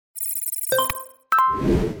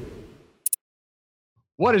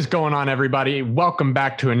What is going on, everybody? Welcome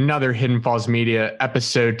back to another Hidden Falls Media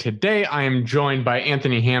episode. Today, I am joined by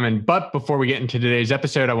Anthony Hammond. But before we get into today's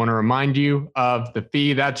episode, I want to remind you of the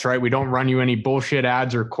fee. That's right. We don't run you any bullshit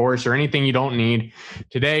ads or course or anything you don't need.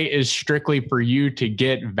 Today is strictly for you to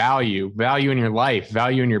get value in your life,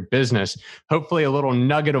 value in your business, hopefully a little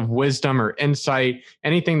nugget of wisdom or insight,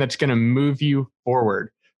 anything that's going to move you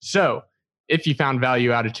forward. So, if you found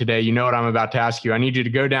value out of today, you know what I'm about to ask you. I need you to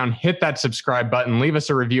go down, hit that subscribe button, leave us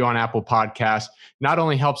a review on Apple Podcasts. Not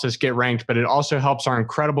only helps us get ranked, but it also helps our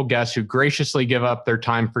incredible guests who graciously give up their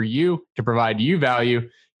time for you to provide you value,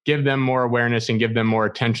 give them more awareness and give them more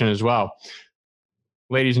attention as well.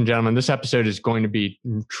 Ladies and gentlemen, this episode is going to be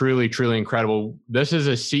truly, truly incredible. This is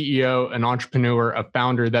a CEO, an entrepreneur, a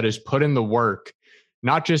founder that has put in the work,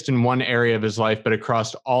 not just in one area of his life, but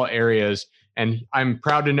across all areas. And I'm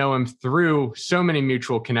proud to know him through so many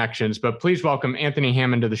mutual connections. But please welcome Anthony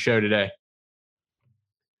Hammond to the show today.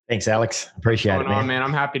 Thanks, Alex. Appreciate it, man.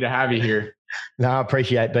 I'm happy to have you here. No, I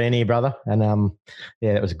appreciate being here, brother. And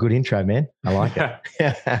yeah, it was a good intro, man. I like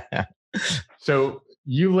it. So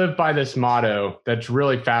you live by this motto that's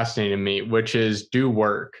really fascinating to me, which is do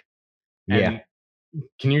work. And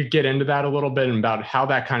can you get into that a little bit and about how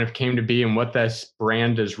that kind of came to be and what this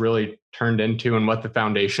brand has really turned into and what the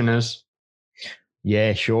foundation is?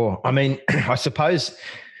 Yeah, sure. I mean, I suppose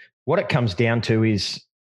what it comes down to is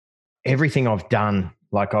everything I've done.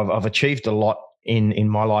 Like I've achieved a lot in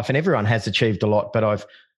my life, and everyone has achieved a lot. But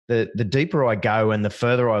the deeper I go and the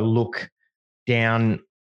further I look down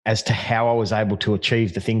as to how I was able to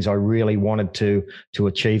achieve the things I really wanted to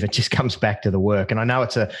achieve, it just comes back to the work. And I know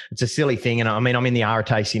it's a silly thing. And I mean, I'm in the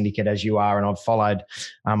RTA syndicate as you are, and I've followed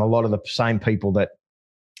a lot of the same people that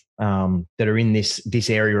are in this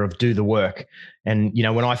area of do the work. And, you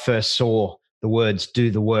know, when I first saw the words do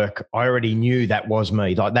the work, I already knew that was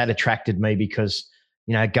me. Like that attracted me because,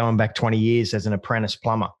 you know, going back 20 years as an apprentice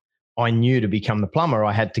plumber, I knew to become the plumber,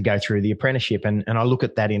 I had to go through the apprenticeship. And I look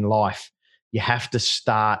at that in life. You have to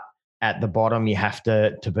start at the bottom. You have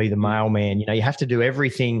to be the mailman. You know, you have to do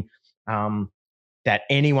everything that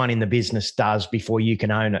anyone in the business does before you can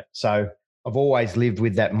own it. So I've always lived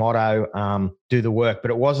with that motto, do the work. But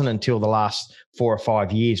it wasn't until the last 4 or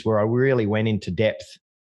 5 years where I really went into depth.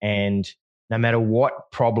 And no matter what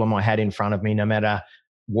problem I had in front of me, no matter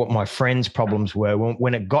what my friends' problems were,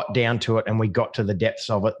 when it got down to it and we got to the depths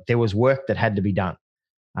of it, there was work that had to be done.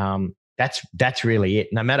 That's really it.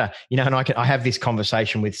 No matter, you know, and I have this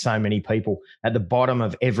conversation with so many people. At the bottom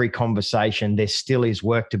of every conversation, there still is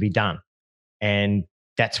work to be done. And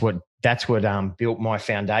that's what built my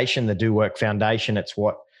foundation, the Do Work Foundation. It's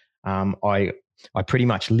what I pretty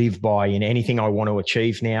much live by in anything I want to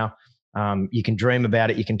achieve now. You can dream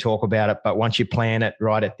about it, you can talk about it, but once you plan it,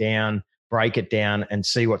 write it down, break it down, and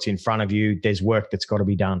see what's in front of you, there's work that's got to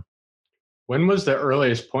be done. When was the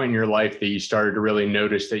earliest point in your life that you started to really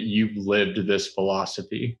notice that you've lived this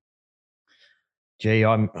philosophy? Gee,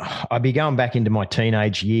 I'd be going back into my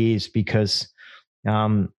teenage years because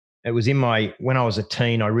it was when I was a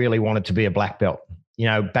teen, I really wanted to be a black belt. You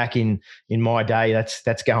know, back in my day,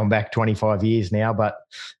 that's going back 25 years now. But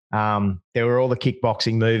there were all the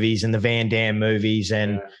kickboxing movies and the Van Damme movies,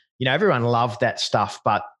 and you know, everyone loved that stuff.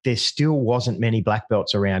 But there still wasn't many black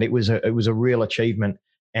belts around. It was a real achievement.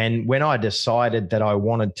 And when I decided that I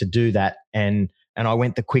wanted to do that, and I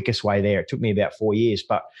went the quickest way there, it took me about 4 years.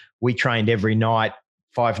 But we trained every night,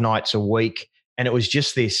 5 nights a week, and it was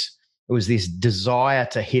just this. It was this desire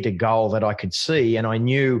to hit a goal that I could see. And I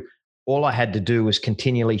knew all I had to do was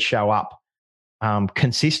continually show up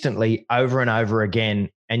consistently over and over again.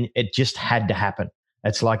 And it just had to happen.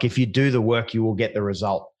 It's like, if you do the work, you will get the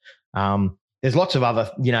result. There's lots of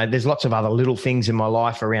other little things in my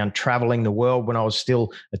life around traveling the world when I was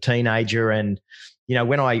still a teenager. And, you know,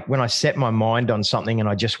 when I set my mind on something and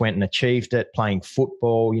I just went and achieved it, playing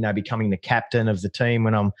football, you know, becoming the captain of the team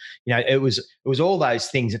when I'm, you know, it was all those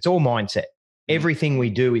things. It's all mindset. Everything we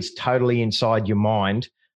do is totally inside your mind.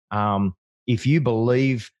 If you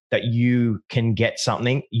believe that you can get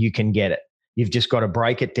something, you can get it. You've just got to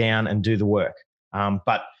break it down and do the work.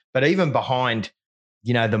 But even behind,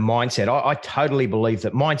 you know, the mindset, I totally believe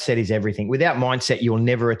that mindset is everything. Without mindset, you'll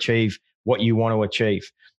never achieve what you want to achieve.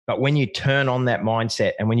 But when you turn on that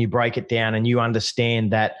mindset and when you break it down and you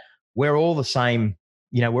understand that we're all the same,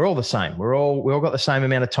 you know, we're all the same. We all got the same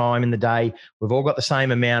amount of time in the day. We've all got the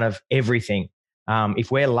same amount of everything.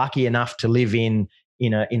 If we're lucky enough to live in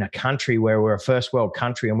a country where we're a first world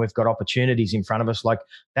country and we've got opportunities in front of us, like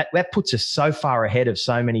that puts us so far ahead of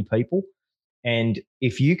so many people. And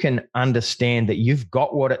if you can understand that you've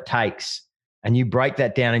got what it takes and you break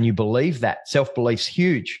that down and you believe that, self-belief's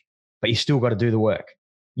huge, but you still got to do the work.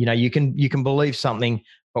 You can believe something,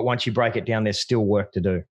 but once you break it down, there's still work to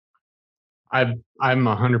do. I'm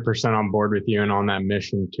 100% on board with you and on that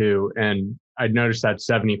mission too. And I noticed that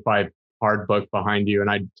 75 hard book behind you.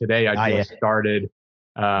 And today I just started.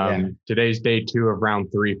 Today's day 2 of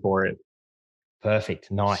round 3 for it.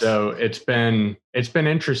 Perfect. Nice. So it's been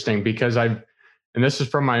interesting because and this is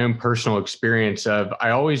from my own personal experience I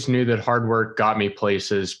always knew that hard work got me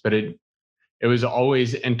places, but it was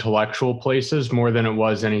always intellectual places more than it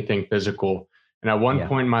was anything physical. And at one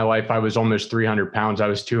point in my life, I was almost 300 pounds. I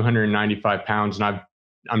was 295 pounds, and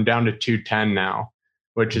I'm down to 210 now,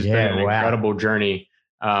 which has been an incredible journey.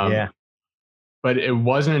 But it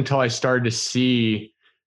wasn't until I started to see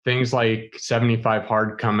things like 75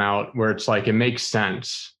 hard come out where it's like, it makes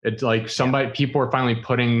sense. It's like people are finally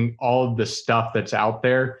putting all of the stuff that's out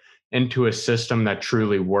there into a system that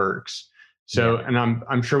truly works. So, and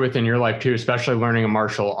I'm sure within your life too, especially learning a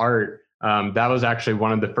martial art, that was actually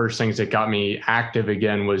one of the first things that got me active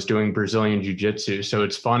again, was doing Brazilian jiu-jitsu. So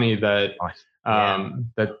it's funny that,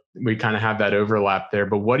 that we kind of have that overlap there.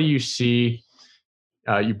 But what do you see?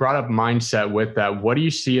 You brought up mindset with that. What do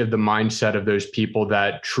you see of the mindset of those people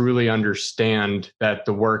that truly understand that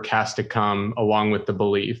the work has to come along with the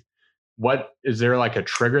belief? What is there like a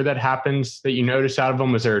trigger that happens that you notice out of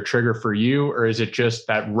them? Was there a trigger for you, or is it just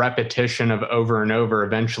that repetition of over and over?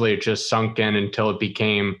 Eventually it just sunk in until it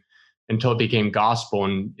became gospel,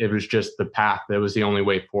 and it was just the path that was the only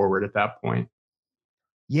way forward at that point.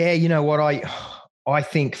 Yeah. You know what? I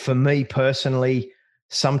think for me personally,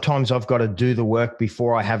 sometimes I've got to do the work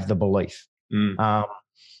before I have the belief. And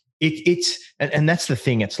that's the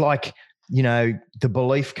thing. It's like, the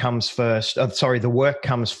belief comes first. The work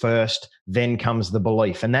comes first, then comes the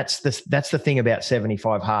belief. And that's the thing about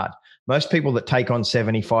 75 hard. Most people that take on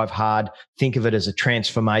 75 hard think of it as a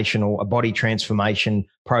body transformation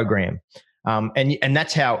program. And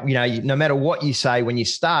that's how, no matter what you say, when you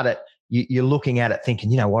start it, you're looking at it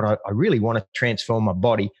thinking, you know what, I really want to transform my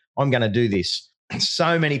body. I'm going to do this.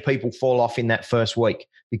 So many people fall off in that first week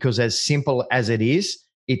because, as simple as it is,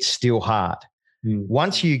 it's still hard.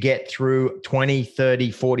 Once you get through 20,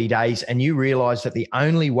 30, 40 days and you realize that the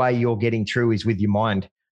only way you're getting through is with your mind,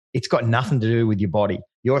 it's got nothing to do with your body.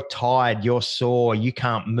 You're tired, you're sore, you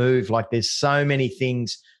can't move. Like, there's so many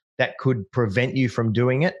things that could prevent you from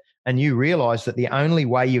doing it. And you realize that the only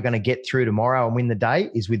way you're going to get through tomorrow and win the day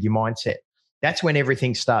is with your mindset. That's when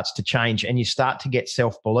everything starts to change and you start to get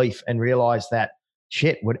self-belief and realize that,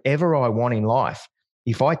 shit, whatever I want in life,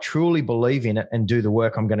 if I truly believe in it and do the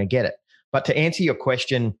work, I'm going to get it. But to answer your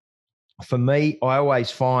question, for me, I always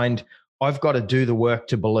find I've got to do the work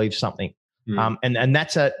to believe something. And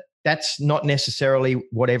that's not necessarily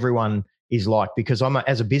what everyone is like, because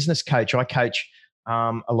as a business coach, I coach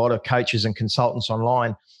a lot of coaches and consultants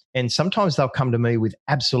online. And sometimes they'll come to me with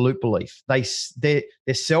absolute belief. Their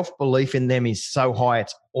self-belief in them is so high,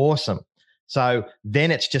 it's awesome. So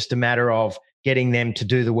then it's just a matter of getting them to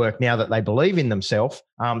do the work now that they believe in themselves.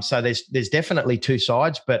 So there's definitely two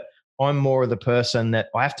sides, but I'm more of the person that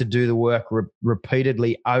I have to do the work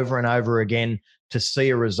repeatedly over and over again to see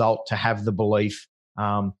a result, to have the belief.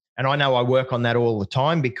 And I know I work on that all the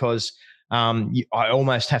time because I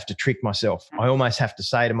almost have to trick myself. I almost have to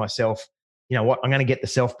say to myself, you know what, I'm going to get the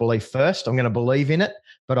self-belief first. I'm going to believe in it,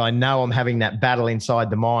 but I know I'm having that battle inside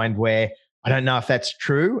the mind where I don't know if that's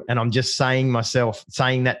true. And I'm just saying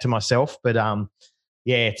that to myself. But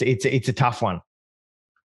it's a tough one.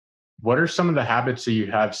 What are some of the habits that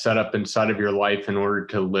you have set up inside of your life in order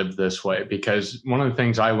to live this way? Because one of the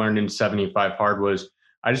things I learned in 75 Hard was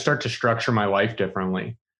I just start to structure my life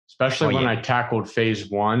differently, especially when I tackled phase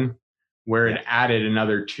 1, where it added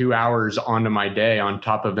another 2 hours onto my day on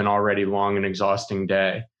top of an already long and exhausting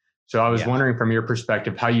day. So I was wondering, from your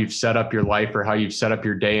perspective, how you've set up your life or how you've set up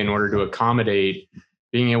your day in order to accommodate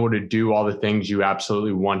being able to do all the things you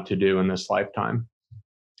absolutely want to do in this lifetime.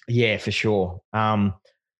 Yeah, for sure.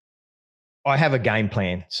 I have a game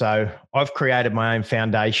plan. So I've created my own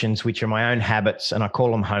foundations, which are my own habits, and I call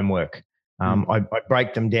them homework. I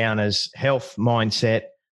break them down as health, mindset,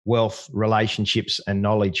 wealth, relationships, and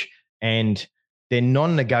knowledge. And they're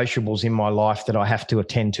non-negotiables in my life that I have to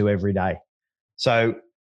attend to every day. So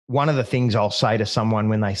one of the things I'll say to someone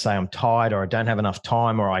when they say I'm tired or I don't have enough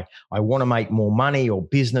time or I want to make more money or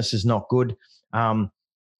business is not good, I'll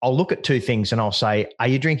look at two things and I'll say, are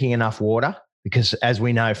you drinking enough water? Because as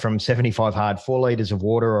we know from 75 Hard, 4 liters of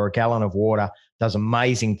water or a gallon of water does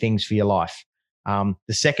amazing things for your life. The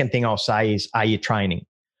second thing I'll say is, are you training?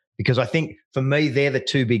 Because I think for me, they're the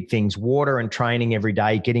two big things: water and training every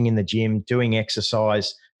day, getting in the gym, doing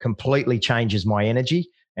exercise, completely changes my energy,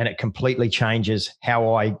 and it completely changes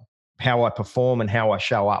how I perform and how I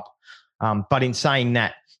show up. But in saying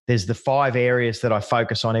that, there's the 5 areas that I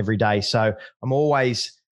focus on every day. So I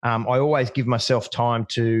always give myself time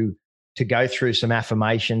to go through some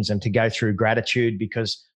affirmations and to go through gratitude,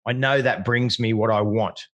 because I know that brings me what I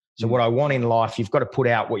want. So what I want in life, you've got to put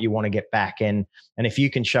out what you want to get back. And if you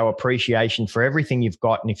can show appreciation for everything you've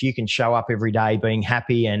got, and if you can show up every day being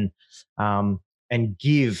happy and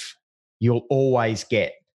give, you'll always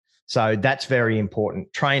get. So that's very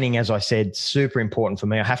important. Training, as I said, super important for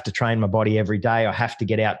me. I have to train my body every day. I have to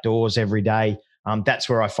get outdoors every day. That's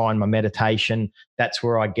where I find my meditation. That's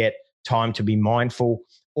where I get time to be mindful.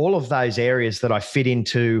 All of those areas that I fit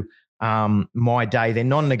into my day, they're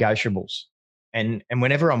non-negotiables. And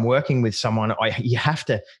whenever I'm working with someone, you have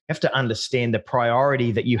to understand the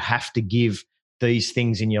priority that you have to give these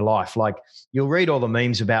things in your life. Like, you'll read all the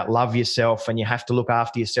memes about love yourself and you have to look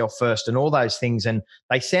after yourself first and all those things. And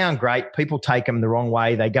they sound great. People take them the wrong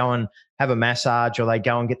way. They go and have a massage, or they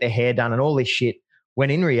go and get their hair done and all this shit. When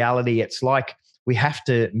in reality, it's like we have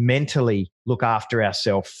to mentally look after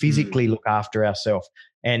ourselves, physically look after ourselves.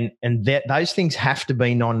 And those things have to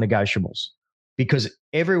be non-negotiables, because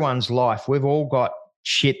everyone's life, we've all got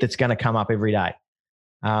shit that's going to come up every day.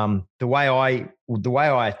 The way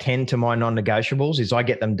I attend to my non-negotiables is I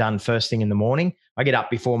get them done first thing in the morning. I get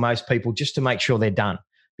up before most people just to make sure they're done,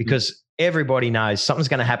 because everybody knows something's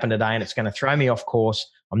going to happen today and it's going to throw me off course.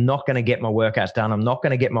 I'm not going to get my workouts done. I'm not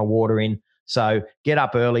going to get my water in. So get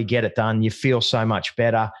up early, get it done. You feel so much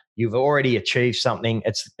better. You've already achieved something.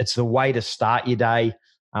 It's the way to start your day.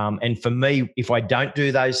 And for me, if I don't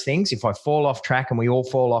do those things, if I fall off track, and we all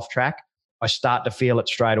fall off track, I start to feel it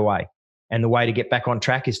straight away. And the way to get back on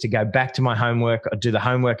track is to go back to my homework. I do the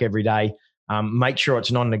homework every day, make sure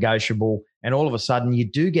it's non-negotiable. And all of a sudden, you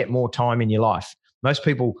do get more time in your life. Most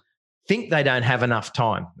people think they don't have enough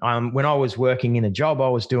time. When I was working in a job, I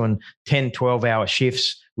was doing 10, 12-hour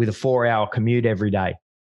shifts with a 4-hour commute every day.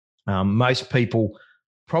 Most people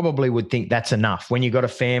probably would think that's enough. When you've got a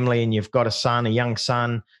family and you've got a young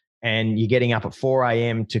son, and you're getting up at 4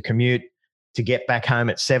 a.m. to commute to get back home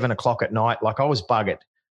at 7 o'clock at night, like, I was buggered.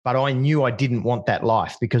 But I knew I didn't want that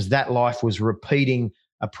life, because that life was repeating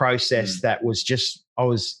a process that was just, I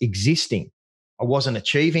was existing. I wasn't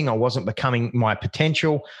achieving. I wasn't becoming my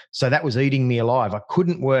potential. So that was eating me alive. I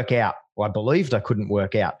couldn't work out. Or I believed I couldn't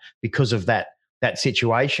work out because of that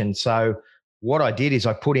situation. So what I did is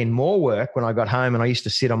I put in more work when I got home, and I used to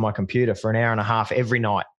sit on my computer for an hour and a half every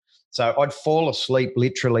night. So I'd fall asleep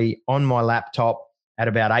literally on my laptop at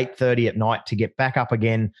about 8:30 at night to get back up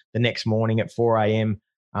again the next morning at 4 a.m.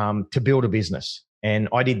 To build a business. And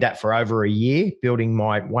I did that for over a year, building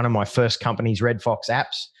one of my first companies, Red Fox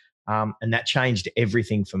Apps. And that changed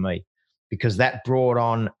everything for me, because that brought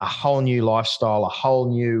on a whole new lifestyle, a whole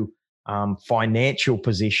new financial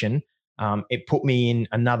position. It put me in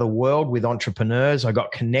another world with entrepreneurs. I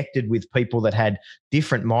got connected with people that had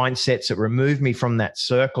different mindsets. It removed me from that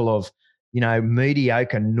circle of,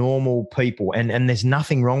 mediocre, normal people. And there's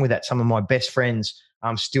nothing wrong with that. Some of my best friends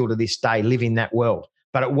still to this day live in that world.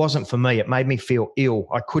 But it wasn't for me. It made me feel ill.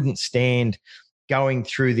 I couldn't stand going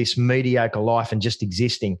through this mediocre life and just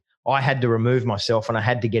existing. I had to remove myself, and I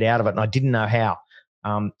had to get out of it, and I didn't know how.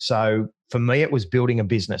 So for me, it was building a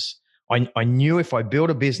business. I knew if I built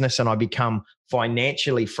a business and I become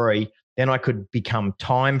financially free, then I could become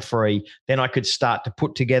time free. Then I could start to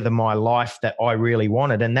put together my life that I really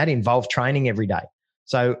wanted. And that involved training every day.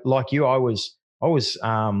 So like you, I was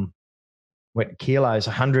went kilos,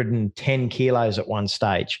 110 kilos at one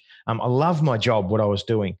stage. I love my job, what I was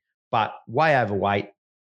doing, but way overweight,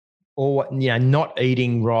 or not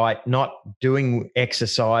eating right, not doing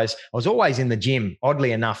exercise. I was always in the gym.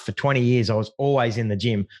 Oddly enough, for 20 years, I was always in the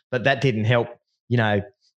gym, but that didn't help, the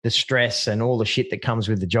stress and all the shit that comes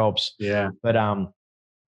with the jobs. Yeah. But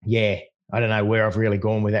yeah, I don't know where I've really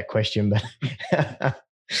gone with that question, but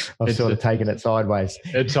I've sort of taken it sideways.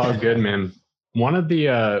 It's all good, man. One of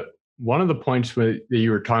the points that you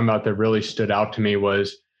were talking about that really stood out to me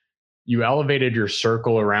was you elevated your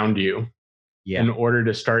circle around you in order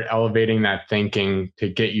to start elevating that thinking to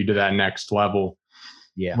get you to that next level.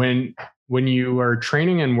 Yeah. When you are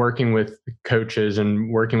training and working with coaches and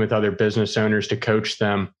working with other business owners to coach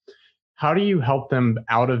them, how do you help them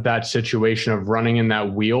out of that situation of running in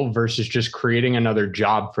that wheel versus just creating another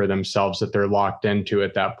job for themselves that they're locked into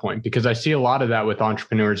at that point? Because I see a lot of that with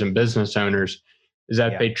entrepreneurs and business owners, is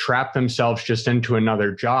that they trap themselves just into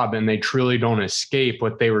another job and they truly don't escape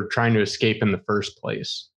what they were trying to escape in the first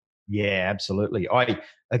place. Yeah, absolutely. I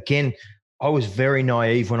was very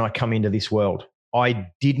naive when I come into this world. I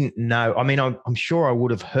didn't know. I mean, I'm sure I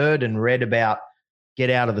would have heard and read about get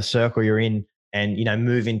out of the circle you're in and,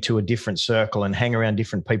 move into a different circle and hang around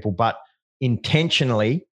different people. But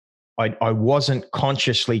intentionally, I wasn't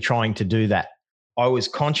consciously trying to do that. I was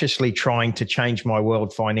consciously trying to change my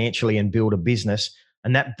world financially and build a business.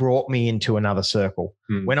 And that brought me into another circle.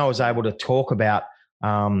 When I was able to talk about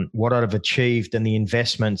what I've achieved and the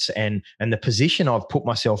investments and the position I've put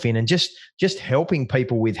myself in, and just helping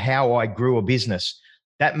people with how I grew a business,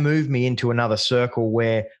 that moved me into another circle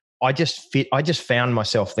where I just found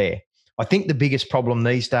myself there. I think the biggest problem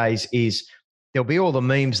these days is there'll be all the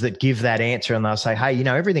memes that give that answer, and they'll say, hey,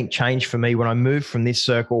 everything changed for me when I moved from this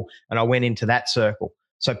circle and I went into that circle.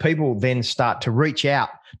 So people then start to reach out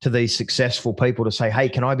to these successful people to say, hey,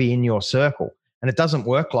 can I be in your circle? And it doesn't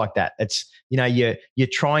work like that. It's, you're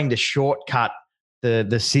trying to shortcut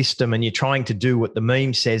the system, and you're trying to do what the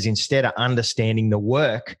meme says instead of understanding the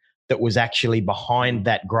work that was actually behind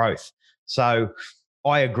that growth. So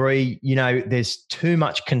I agree, there's too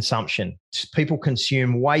much consumption. People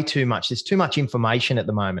consume way too much. There's too much information at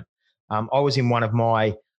the moment. I was in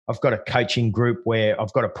I've got a coaching group where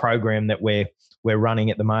I've got a program that we're running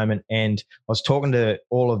at the moment. And I was talking to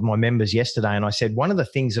all of my members yesterday, and I said, one of the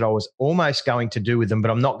things that I was almost going to do with them, but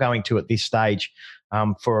I'm not going to at this stage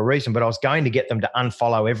for a reason, but I was going to get them to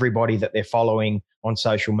unfollow everybody that they're following on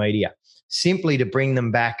social media, simply to bring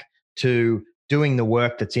them back to doing the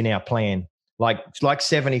work that's in our plan. Like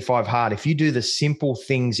 75 hard. If you do the simple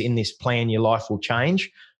things in this plan, your life will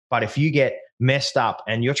change. But if you get messed up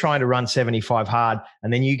and you're trying to run 75 hard,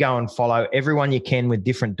 and then you go and follow everyone you can with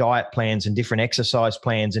different diet plans and different exercise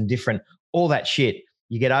plans and different all that shit,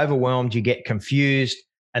 you get overwhelmed, you get confused,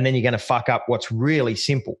 and then you're going to fuck up what's really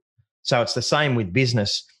simple. So it's the same with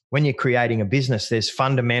business. When you're creating a business, there's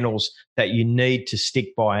fundamentals that you need to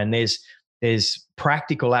stick by, and there's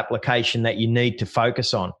practical application that you need to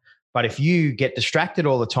focus on. But if you get distracted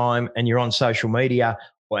all the time and you're on social media,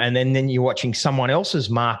 and then you're watching someone else's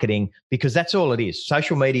marketing, because that's all it is.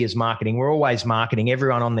 Social media is marketing. We're always marketing.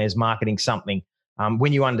 Everyone on there is marketing something.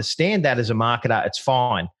 When you understand that as a marketer, it's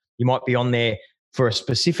fine. You might be on there for a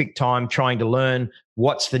specific time trying to learn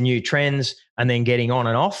what's the new trends and then getting on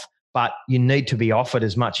and off. But you need to be off it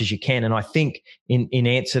as much as you can. And I think in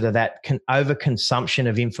answer to that, overconsumption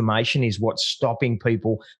of information is what's stopping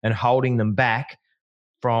people and holding them back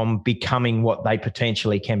from becoming what they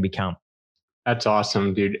potentially can become. That's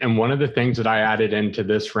awesome, dude. And one of the things that I added into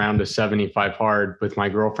this round of 75 hard with my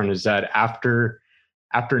girlfriend is that after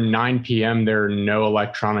 9 p.m., there are no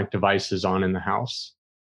electronic devices on in the house.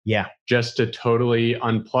 Yeah. Just to totally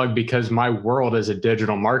unplug, because my world as a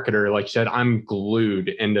digital marketer, like you said, I'm glued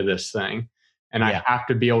into this thing. And I have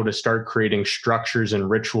to be able to start creating structures and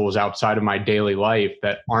rituals outside of my daily life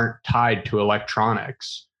that aren't tied to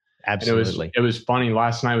electronics. Absolutely. It was funny.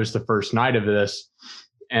 Last night was the first night of this,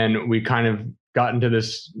 and we kind of got into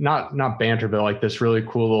this, not banter, but like this really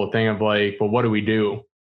cool little thing of like, well, what do we do?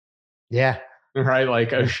 Yeah. Right.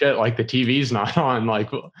 Like, oh shit, like the TV's not on.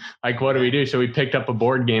 Like what do we do? So we picked up a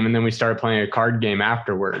board game, and then we started playing a card game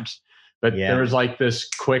afterwards. But there was like this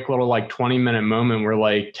quick little like 20-minute moment where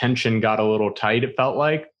like tension got a little tight, it felt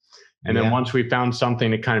like. And then once we found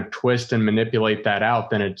something to kind of twist and manipulate that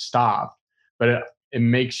out, then it stopped. But it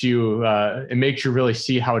makes you really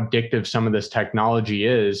see how addictive some of this technology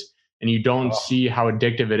is. And you don't see how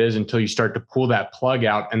addictive it is until you start to pull that plug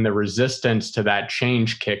out and the resistance to that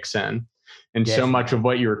change kicks in. And so much of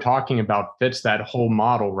what you were talking about fits that whole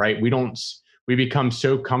model, right? We become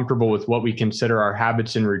so comfortable with what we consider our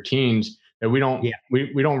habits and routines that we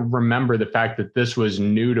don't remember the fact that this was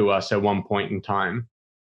new to us at one point in time.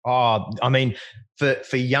 Oh, I mean,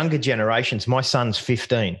 for younger generations, my son's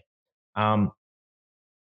 15. And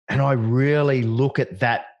I really look at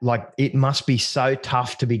that like it must be so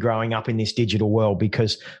tough to be growing up in this digital world,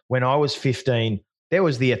 because when I was 15, there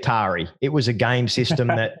was the Atari. It was a game system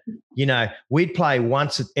that, we'd play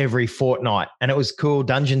once every fortnight, and it was cool,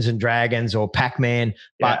 Dungeons and Dragons or Pac-Man,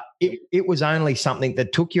 but it was only something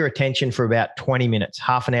that took your attention for about 20 minutes,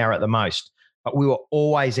 half an hour at the most. But we were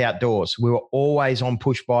always outdoors. We were always on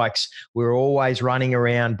push bikes. We were always running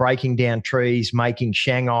around, breaking down trees, making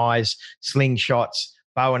Shanghais, slingshots,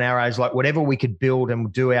 bow and arrows, like whatever we could build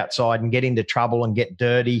and do outside and get into trouble and get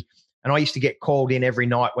dirty. And I used to get called in every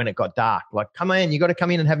night when it got dark. Like, come in, you got to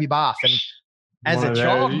come in and have your bath. And as a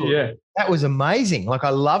child, that was amazing. Like, I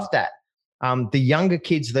love that. The younger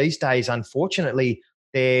kids these days, unfortunately,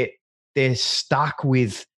 they're stuck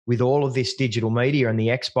with all of this digital media and the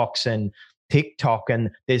Xbox and TikTok. And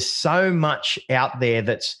there's so much out there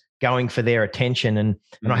that's going for their attention. And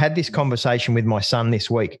I had this conversation with my son this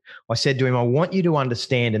week. I said to him, I want you to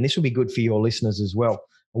understand, and this will be good for your listeners as well.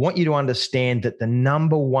 I want you to understand that the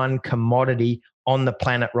number one commodity on the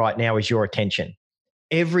planet right now is your attention.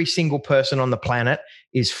 Every single person on the planet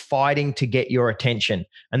is fighting to get your attention,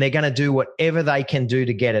 and they're going to do whatever they can do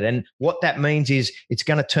to get it. And what that means is it's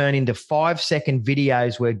going to turn into 5-second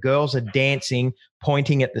videos where girls are dancing,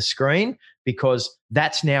 pointing at the screen, because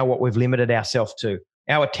that's now what we've limited ourselves to.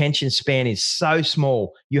 Our attention span is so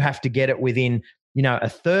small. You have to get it within, a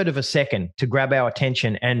third of a second to grab our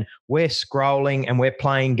attention. And we're scrolling and we're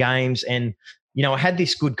playing games. And, I had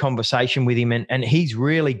this good conversation with him, and he's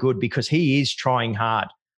really good because he is trying hard.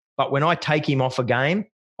 But when I take him off a game,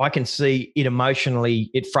 I can see it emotionally.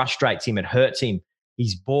 It frustrates him. It hurts him.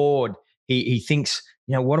 He's bored. He thinks,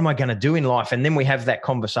 what am I going to do in life? And then we have that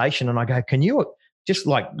conversation and I go, can you just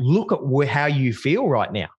look at how you feel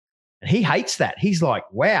right now? And he hates that. He's like,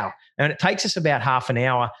 wow. And it takes us about half an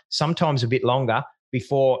hour, sometimes a bit longer,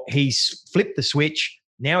 before he's flipped the switch.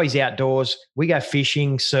 Now he's outdoors. We go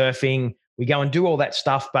fishing, surfing. We go and do all that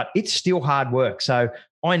stuff, but it's still hard work. So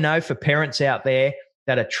I know for parents out there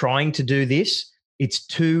that are trying to do this, it's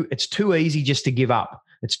too easy just to give up.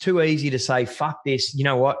 It's too easy to say, fuck this. You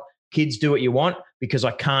know what? Kids, do what you want because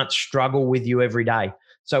I can't struggle with you every day.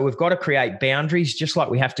 So we've got to create boundaries, just like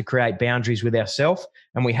we have to create boundaries with ourselves,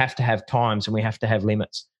 and we have to have times and we have to have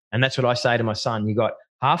limits. And that's what I say to my son. You got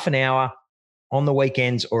half an hour on the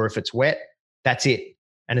weekends, or if it's wet, that's it.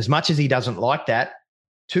 And as much as he doesn't like that,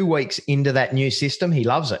 2 weeks into that new system, he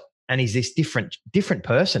loves it. And he's this different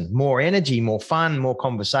person, more energy, more fun, more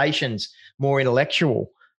conversations, more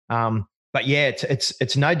intellectual. But yeah,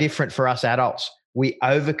 it's no different for us adults. We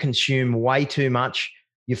overconsume way too much.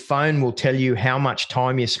 Your phone will tell you how much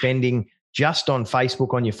time you're spending just on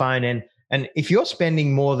Facebook on your phone. And if you're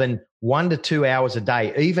spending more than 1 to 2 hours a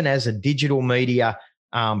day, even as a digital media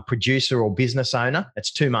producer or business owner,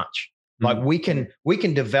 it's too much. Like we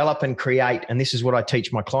can develop and create, and this is what I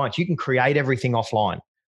teach my clients. You can create everything offline.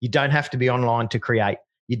 You don't have to be online to create.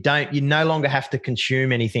 You no longer have to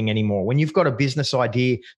consume anything anymore. When you've got a business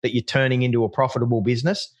idea that you're turning into a profitable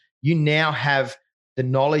business, you now have the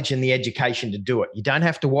knowledge and the education to do it. You don't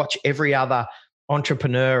have to watch every other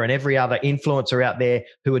entrepreneur and every other influencer out there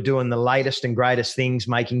who are doing the latest and greatest things,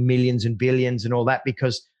 making millions and billions and all that,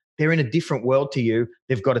 because they're in a different world to you.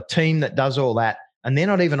 They've got a team that does all that, and they're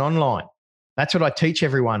not even online. That's what I teach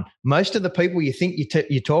everyone. Most of the people you think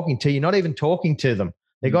you're talking to, you're not even talking to them.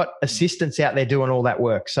 They've got assistants out there doing all that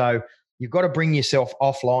work. So you've got to bring yourself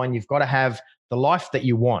offline. You've got to have the life that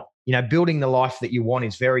you want. Building the life that you want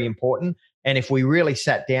is very important. And if we really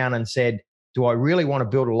sat down and said, do I really want to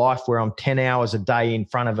build a life where I'm 10 hours a day in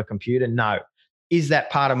front of a computer? No. Is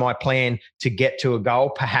that part of my plan to get to a goal?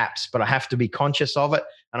 Perhaps, but I have to be conscious of it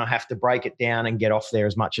and I have to break it down and get off there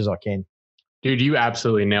as much as I can. Dude, you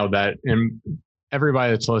absolutely nailed that. And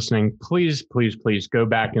everybody that's listening, please, please, please go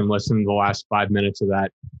back and listen to the last 5 minutes of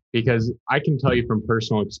that, because I can tell you from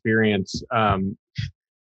personal experience,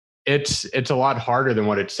 it's a lot harder than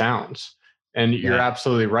what it sounds. And you're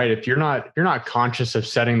absolutely right. If you're not conscious of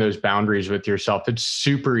setting those boundaries with yourself, it's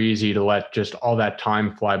super easy to let just all that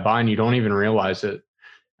time fly by and you don't even realize it.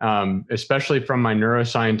 Especially from my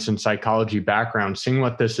neuroscience and psychology background, seeing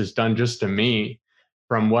what this has done just to me,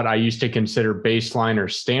 from what I used to consider baseline or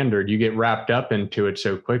standard, you get wrapped up into it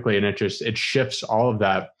so quickly, and it shifts all of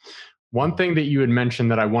that. One thing that you had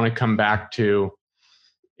mentioned that I want to come back to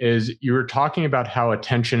is you were talking about how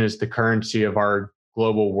attention is the currency of our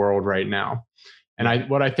global world right now. And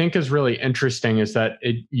what I think is really interesting is that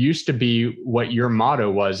it used to be what your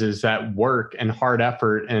motto was, is that work and hard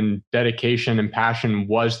effort and dedication and passion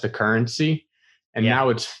was the currency. And now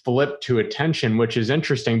it's flipped to attention, which is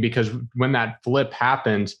interesting because when that flip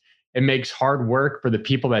happens, it makes hard work for the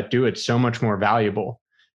people that do it so much more valuable.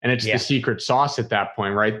 And it's the secret sauce at that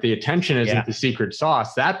point, right? The attention isn't the secret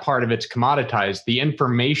sauce. That part of it's commoditized. The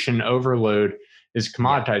information overload is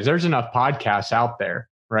commoditized. There's enough podcasts out there,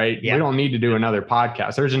 right? We don't need to do another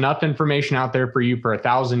podcast. There's enough information out there for you for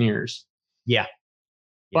 1,000 years.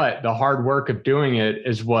 But the hard work of doing it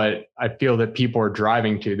is what I feel that people are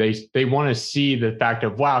driving to. They want to see the fact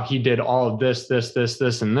of, wow, he did all of this,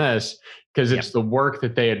 and this, because it's the work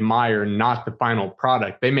that they admire, not the final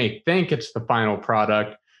product. They may think it's the final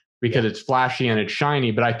product because it's flashy and it's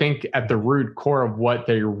shiny, but I think at the root core of what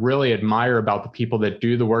they really admire about the people that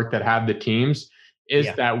do the work, that have the teams, is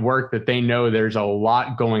that work that they know there's a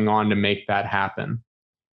lot going on to make that happen.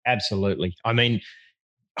 Absolutely. I mean,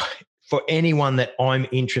 for anyone that I'm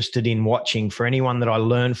interested in watching, for anyone that I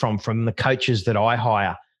learn from the coaches that I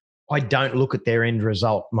hire, I don't look at their end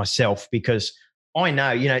result myself, because I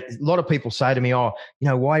know, a lot of people say to me, oh,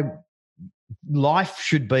 why life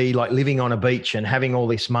should be like living on a beach and having all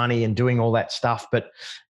this money and doing all that stuff. But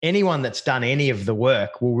anyone that's done any of the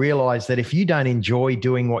work will realize that if you don't enjoy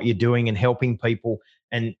doing what you're doing and helping people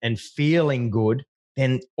and feeling good,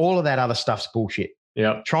 then all of that other stuff's bullshit.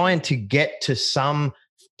 Yeah. Trying to get to some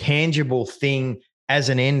tangible thing as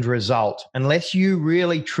an end result, unless you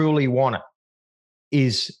really truly want it,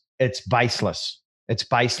 it's baseless. It's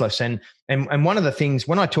baseless. And one of the things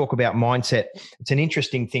when I talk about mindset, it's an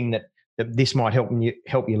interesting thing that this might help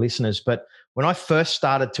your listeners. But when I first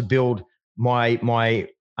started to build my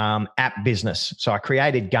app business, so I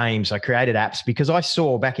created games, I created apps because I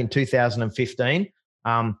saw back in 2015,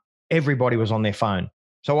 everybody was on their phone.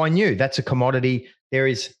 So I knew that's a commodity.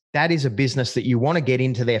 That is a business that you want to get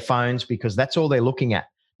into their phones because that's all they're looking at.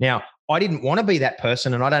 Now, I didn't want to be that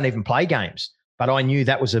person, and I don't even play games, but I knew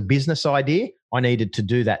that was a business idea. I needed to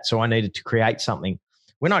do that. So I needed to create something.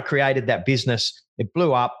 When I created that business, it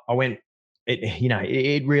blew up.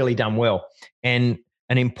 It really done well. And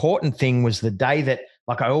an important thing was the day that,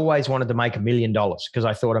 like, I always wanted to make $1 million because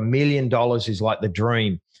I thought $1 million is like the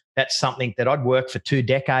dream. That's something that I'd worked for 2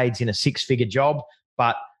 decades in a 6-figure job,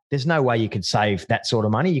 but there's no way you could save that sort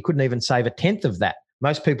of money. You couldn't even save 1/10 of that.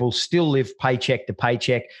 Most people still live paycheck to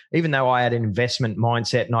paycheck. Even though I had an investment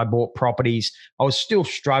mindset and I bought properties, I was still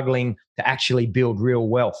struggling to actually build real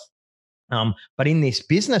wealth. But in this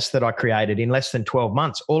business that I created in less than 12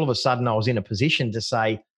 months, all of a sudden I was in a position to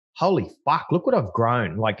say, holy fuck, look what I've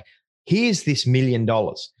grown. Like, here's this $1 million.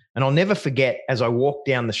 And I'll never forget as I walked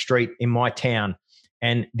down the street in my town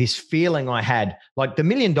and this feeling I had, like the $1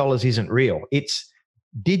 million isn't real. It's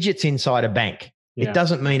digits inside a bank. Yeah. It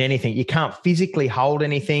doesn't mean anything. You can't physically hold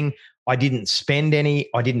anything. I didn't spend any.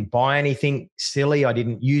 I didn't buy anything silly. I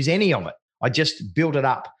didn't use any of it. I just built it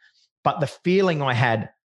up. But the feeling I had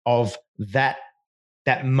of that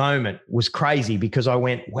moment was crazy because I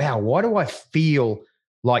went, wow, why do I feel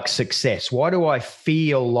like success? Why do I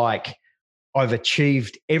feel like I've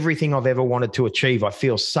achieved everything I've ever wanted to achieve? I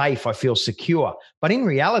feel safe. I feel secure. But in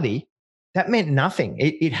reality, that meant nothing.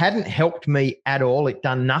 It hadn't helped me at all. It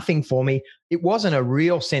done nothing for me. It wasn't a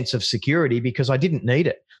real sense of security because I didn't need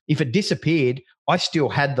it. If it disappeared, I still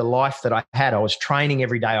had the life that I had. I was training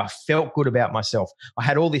every day. I felt good about myself. I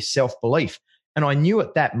had all this self-belief. And I knew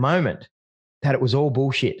at that moment that it was all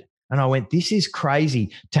bullshit. And I went, this is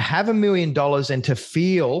crazy. To have $1 million and to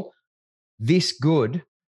feel this good.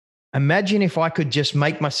 Imagine if I could just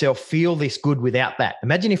make myself feel this good without that.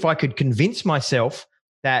 Imagine if I could convince myself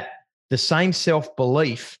that the same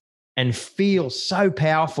self-belief and feel so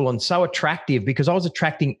powerful and so attractive, because I was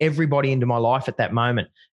attracting everybody into my life at that moment.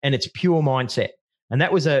 And it's pure mindset. And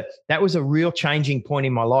that was a real changing point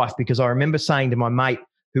in my life, because I remember saying to my mate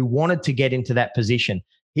who wanted to get into that position,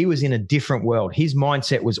 he was in a different world. His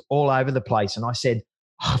mindset was all over the place. And I said,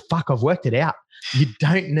 oh, fuck, I've worked it out. You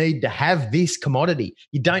don't need to have this commodity.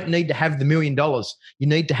 You don't need to have the $1 million. You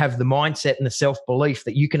need to have the mindset and the self-belief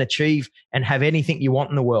that you can achieve and have anything you want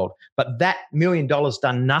in the world. But that $1 million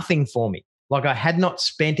done nothing for me. Like, I had not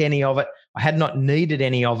spent any of it. I had not needed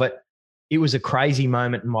any of it. It was a crazy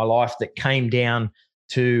moment in my life that came down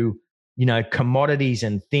to, commodities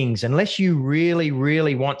and things. Unless you really,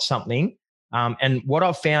 really want something. And what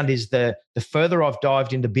I've found is the further I've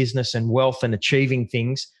dived into business and wealth and achieving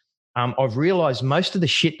things, I've realized most of the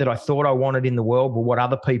shit that I thought I wanted in the world were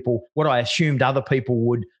what I assumed other people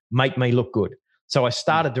would make me look good. So I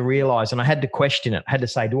started to realize, and I had to question it. I had to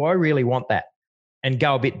say, do I really want that? And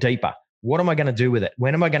go a bit deeper. What am I going to do with it?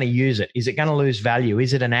 When am I going to use it? Is it going to lose value?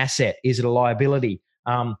 Is it an asset? Is it a liability?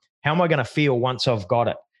 How am I going to feel once I've got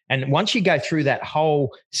it? And once you go through that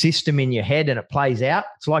whole system in your head and it plays out,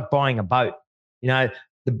 it's like buying a boat.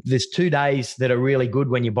 There's 2 days that are really good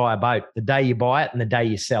when you buy a boat: the day you buy it and the day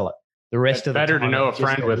you sell it. The rest of the time, better to know a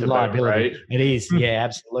friend with a boat, right? It is. Yeah,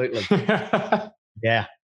 absolutely. Yeah,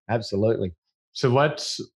 absolutely. So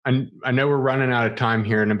I know we're running out of time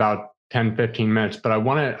here in about 10, 15 minutes, but I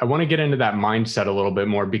want to get into that mindset a little bit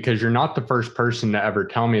more, because you're not the first person to ever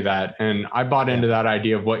tell me that. And I bought into that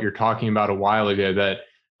idea of what you're talking about a while ago, that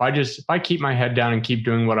if I keep my head down and keep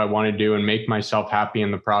doing what I want to do and make myself happy in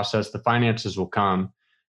the process, the finances will come.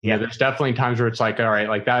 Yeah, there's definitely times where it's like, all right,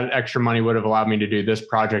 like that extra money would have allowed me to do this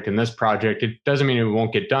project and this project. It doesn't mean it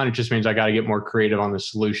won't get done. It just means I got to get more creative on the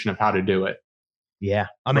solution of how to do it. Yeah.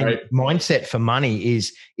 I mean, mindset for money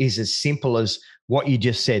is as simple as what you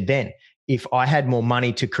just said then. If I had more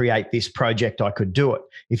money to create this project, I could do it.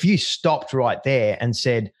 If you stopped right there and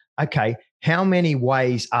said, okay, how many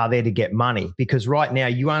ways are there to get money? Because right now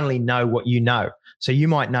you only know what you know. So you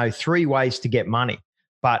might know 3 ways to get money.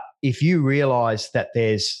 But if you realize that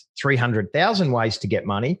there's 300,000 ways to get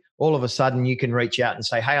money, all of a sudden you can reach out and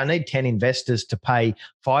say, hey, I need 10 investors to pay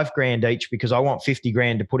 $5,000 each because I want 50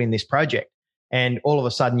 grand to put in this project. And all of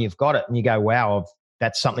a sudden you've got it and you go, wow,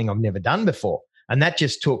 that's something I've never done before. And that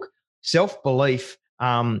just took self-belief,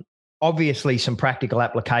 obviously some practical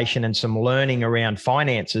application and some learning around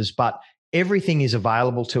finances, but everything is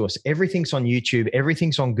available to us. Everything's on YouTube.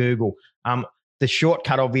 Everything's on Google. The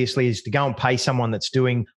shortcut obviously is to go and pay someone that's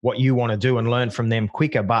doing what you want to do and learn from them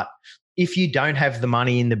quicker. But if you don't have the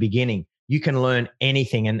money in the beginning, you can learn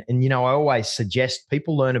anything. And I always suggest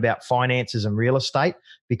people learn about finances and real estate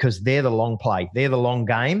because they're the long play. They're the long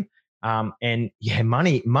game.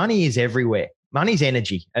 Money is everywhere. Money's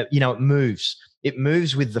energy. It moves. It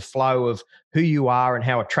moves with the flow of who you are and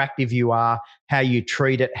how attractive you are, how you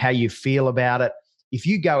treat it, how you feel about it. If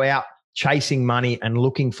you go out chasing money and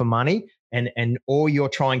looking for money and all you're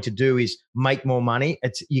trying to do is make more money,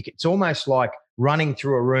 it's almost like running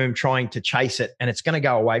through a room trying to chase it and it's going to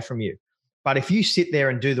go away from you. But if you sit there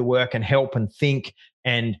and do the work and help and think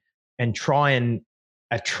and try and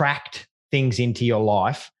attract things into your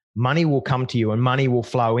life, money will come to you and money will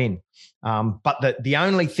flow in. But the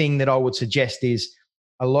only thing that I would suggest is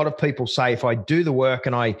a lot of people say, if I do the work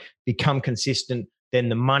and I become consistent, then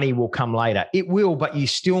the money will come later. It will, but you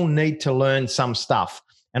still need to learn some stuff.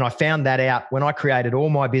 And I found that out when I created all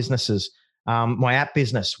my businesses, my app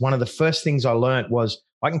business. One of the first things I learned was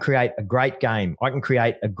I can create a great game. I can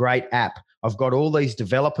create a great app. I've got all these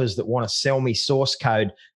developers that want to sell me source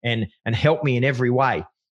code and help me in every way.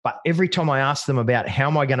 But every time I asked them about how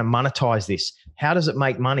am I going to monetize this? How does it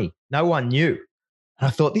make money? No one knew. And I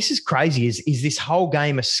thought, this is crazy. Is this whole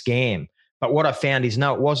game a scam? But what I found is,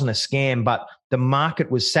 no, it wasn't a scam, but the market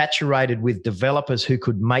was saturated with developers who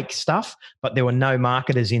could make stuff, but there were no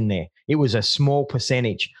marketers in there. It was a small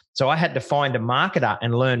percentage. So I had to find a marketer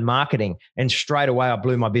and learn marketing. And straight away, I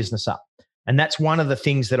blew my business up. And that's one of the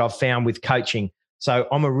things that I've found with coaching. So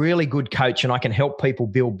I'm a really good coach and I can help people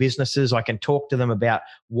build businesses. I can talk to them about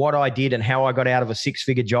what I did and how I got out of a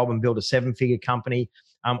 6-figure job and build a 7-figure company.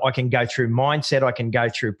 I can go through mindset. I can go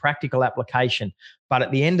through practical application. But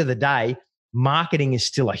at the end of the day, marketing is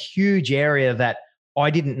still a huge area that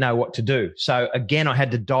I didn't know what to do. So again, I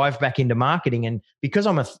had to dive back into marketing. And because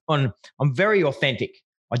I'm very authentic,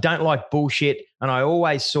 I don't like bullshit. And I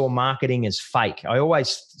always saw marketing as fake. I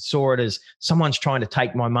always saw it as someone's trying to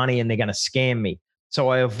take my money and they're going to scam me. So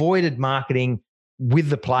I avoided marketing with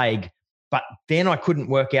the plague. But then I couldn't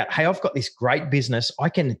work out, hey, I've got this great business. I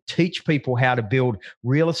can teach people how to build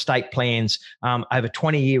real estate plans, over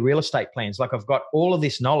 20-year real estate plans. Like I've got all of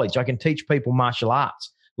this knowledge. I can teach people martial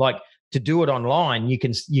arts. Like to do it online, you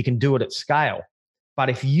can do it at scale. But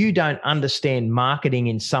if you don't understand marketing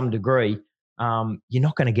in some degree, you're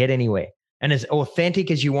not going to get anywhere. And as authentic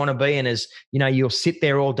as you want to be, and as you'll sit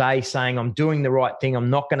there all day saying, I'm doing the right thing. I'm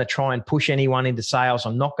not going to try and push anyone into sales.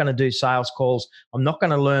 I'm not going to do sales calls. I'm not going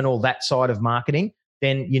to learn all that side of marketing.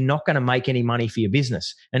 Then you're not going to make any money for your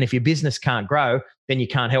business. And if your business can't grow, then you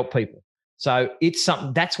can't help people. So it's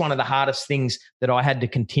something that's one of the hardest things that I had to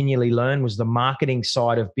continually learn was the marketing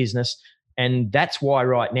side of business. And that's why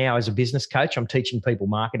right now as a business coach, I'm teaching people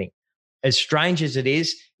marketing. As strange as it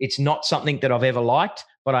is, it's not something that I've ever liked,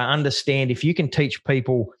 but I understand if you can teach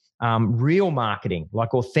people real marketing,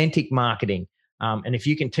 like authentic marketing, and if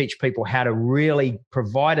you can teach people how to really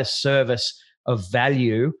provide a service of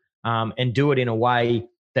value and do it in a way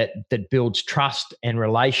that builds trust and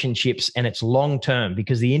relationships, and it's long-term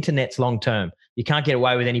because the internet's long-term. You can't get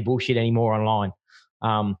away with any bullshit anymore online.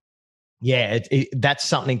 That's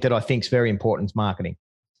something that I think is very important is marketing.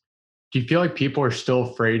 Do you feel like people are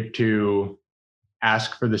still afraid to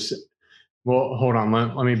ask for this? Well, hold on.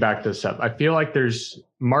 Let me back this up. I feel like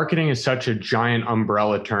marketing is such a giant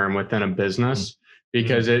umbrella term within a business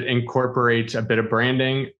because it incorporates a bit of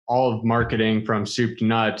branding, all of marketing from soup to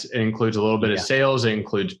nuts. It includes a little bit of sales. It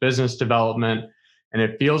includes business development. And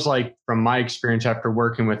it feels like from my experience after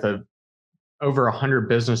working with over 100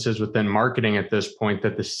 businesses within marketing at this point,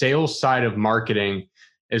 that the sales side of marketing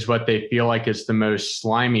is what they feel like is the most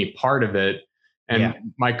slimy part of it.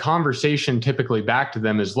 And my conversation typically back to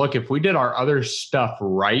them is, look, if we did our other stuff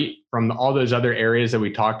right from all those other areas that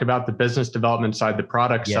we talked about, the business development side, the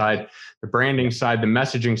product side, the branding side, the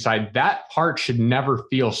messaging side, that part should never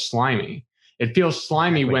feel slimy. It feels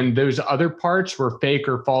slimy when those other parts were fake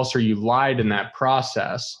or false, or you lied in that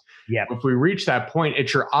process. Yeah. If we reach that point,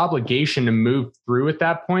 it's your obligation to move through at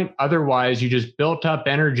that point. Otherwise, you just built up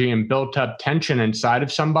energy and built up tension inside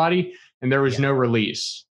of somebody, and there was no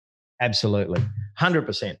release. Absolutely.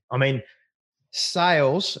 100%. I mean,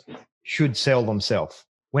 sales should sell themselves.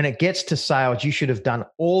 When it gets to sales, you should have done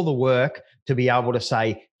all the work to be able to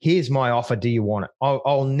say, here's my offer. Do you want it?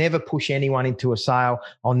 I'll never push anyone into a sale.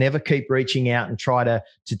 I'll never keep reaching out and try to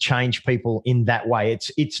change people in that way.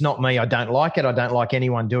 It's not me. I don't like it. I don't like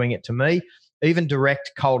anyone doing it to me. Even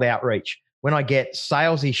direct cold outreach. When I get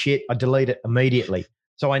salesy shit, I delete it immediately.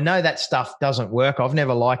 So I know that stuff doesn't work. I've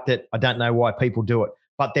never liked it. I don't know why people do it.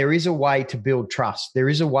 But there is a way to build trust. There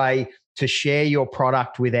is a way to share your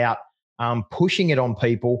product without pushing it on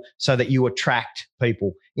people so that you attract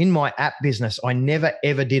people. In my app business, I never,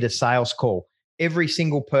 ever did a sales call. Every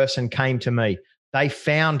single person came to me. They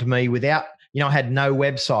found me without, I had no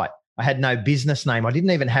website. I had no business name. I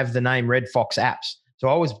didn't even have the name Red Fox Apps.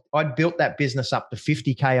 So I'd built that business up to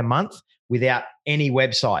 $50K a month without any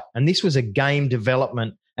website. And this was a game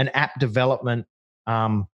development, an app development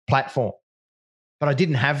platform. But I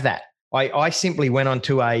didn't have that. I simply went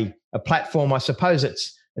onto a platform. I suppose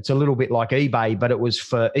it's a little bit like eBay, but it was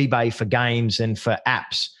for eBay for games and for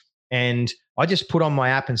apps. And I just put on my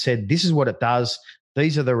app and said, this is what it does.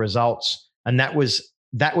 These are the results. And that was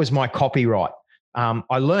my copyright.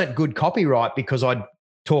 I learned good copyright because I'd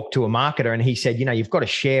talked to a marketer and he said, you've got to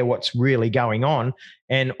share what's really going on.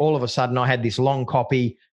 And all of a sudden I had this long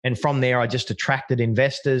copy. And from there, I just attracted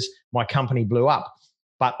investors. My company blew up.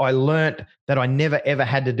 But I learned that I never, ever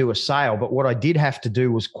had to do a sale. But what I did have to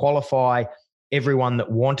do was qualify everyone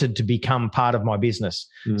that wanted to become part of my business.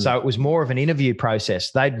 So it was more of an interview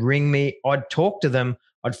process. They'd ring me, I'd talk to them,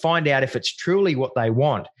 I'd find out if it's truly what they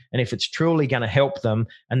want and if it's truly going to help them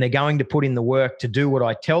and they're going to put in the work to do what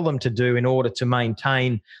I tell them to do in order to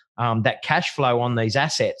maintain that cash flow on these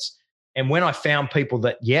assets. And when I found people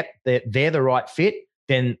that, they're the right fit,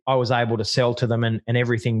 then I was able to sell to them and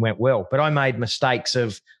everything went well. But I made mistakes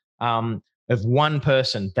of one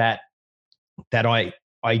person that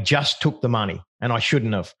I just took the money and I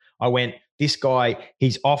shouldn't have. I went, this guy,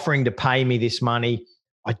 he's offering to pay me this money.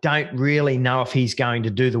 I don't really know if he's going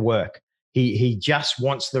to do the work. He just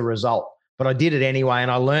wants the result. But I did it anyway. And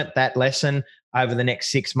I learnt that lesson over the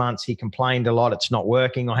next 6 months. He complained a lot. It's not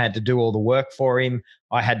working. I had to do all the work for him.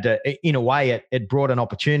 I had to, in a way, it brought an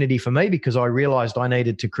opportunity for me because I realized I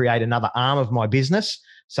needed to create another arm of my business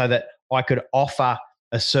so that I could offer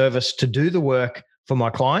a service to do the work for my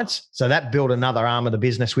clients. So that built another arm of the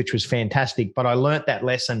business, which was fantastic. But I learnt that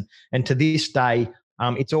lesson. And to this day,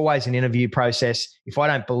 it's always an interview process. If I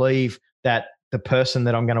don't believe that the person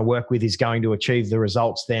that I'm going to work with is going to achieve the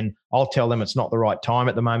results, then I'll tell them it's not the right time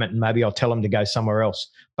at the moment. And maybe I'll tell them to go somewhere else.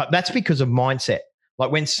 But that's because of mindset.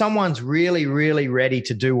 Like when someone's really, really ready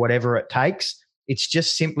to do whatever it takes, it's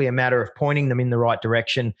just simply a matter of pointing them in the right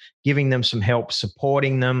direction, giving them some help,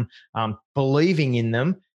 supporting them, believing in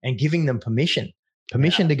them, and giving them permission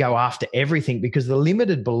to go after everything, because the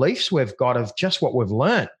limited beliefs we've got of just what we've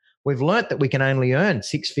learned. We've learnt that we can only earn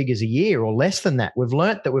 6 figures a year or less than that. We've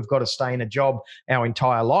learnt that we've got to stay in a job our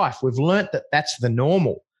entire life. We've learnt that that's the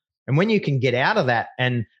normal. And when you can get out of that,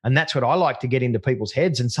 and that's what I like to get into people's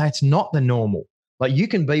heads and say, it's not the normal. Like you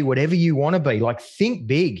can be whatever you want to be. Like think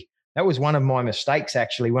big. That was one of my mistakes,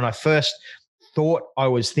 actually. When I first thought I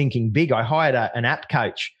was thinking big, I hired an app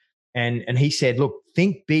coach and he said, look,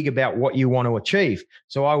 think big about what you want to achieve.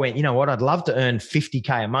 So I went, you know what? I'd love to earn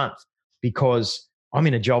 50K a month because I'm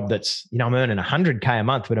in a job that's, I'm earning 100K a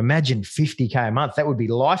month, but imagine 50K a month. That would be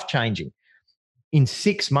life-changing. In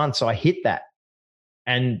 6 months, I hit that.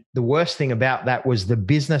 And the worst thing about that was the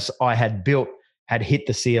business I had built had hit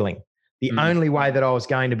the ceiling. The only way that I was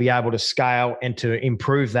going to be able to scale and to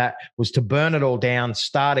improve that was to burn it all down,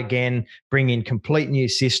 start again, bring in complete new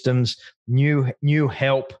systems, new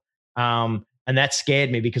help. And that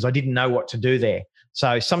scared me because I didn't know what to do there.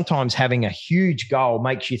 So sometimes having a huge goal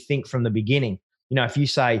makes you think from the beginning. If you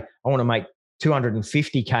say, I want to make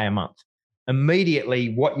 250K a month,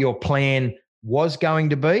 immediately what your plan was going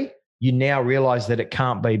to be, you now realize that it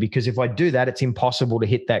can't be, because if I do that, it's impossible to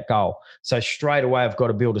hit that goal. So straight away, I've got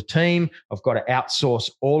to build a team. I've got to outsource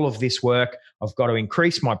all of this work. I've got to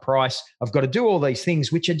increase my price. I've got to do all these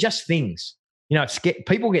things, which are just things.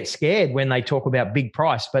 People get scared when they talk about big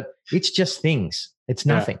price, but it's just things. It's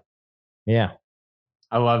nothing. Yeah.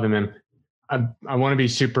 I love it, man. I want to be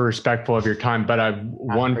super respectful of your time, but I have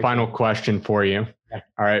one final question for you. Yeah.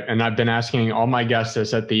 All right. And I've been asking all my guests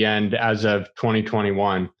this at the end as of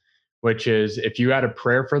 2021, which is if you had a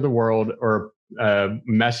prayer for the world or a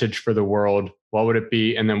message for the world, what would it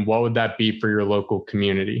be? And then what would that be for your local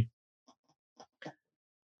community?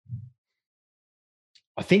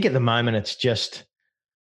 I think at the moment it's just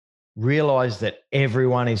realize that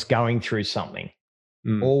everyone is going through something.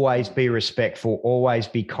 Always be respectful, always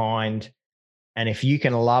be kind. And if you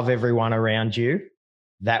can love everyone around you,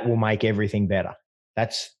 that will make everything better.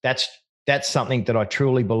 That's something that I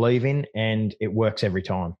truly believe in, and it works every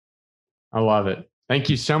time. I love it. Thank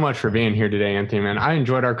you so much for being here today, Anthony, man. I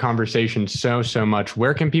enjoyed our conversation so much.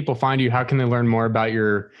 Where can people find you? How can they learn more about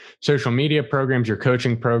your social media programs, your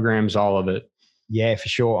coaching programs, all of it? Yeah, for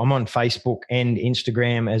sure. I'm on Facebook and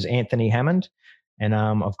Instagram as Anthony Hammond. And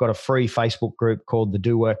I've got a free Facebook group called the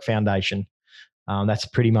Do Work Foundation. That's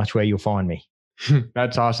pretty much where you'll find me.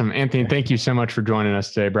 That's awesome. Anthony, thank you so much for joining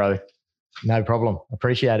us today, brother. No problem.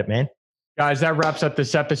 Appreciate it, man. Guys, that wraps up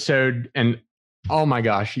this episode. And oh my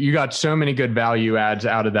gosh, you got so many good value adds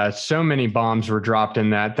out of that. So many bombs were dropped in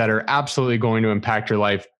that are absolutely going to impact your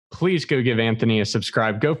life. Please go give Anthony a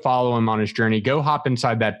subscribe. Go follow him on his journey. Go hop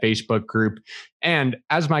inside that Facebook group. And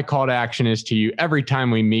as my call to action is to you, every time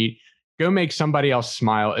we meet, go make somebody else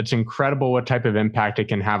smile. It's incredible what type of impact it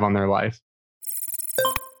can have on their life.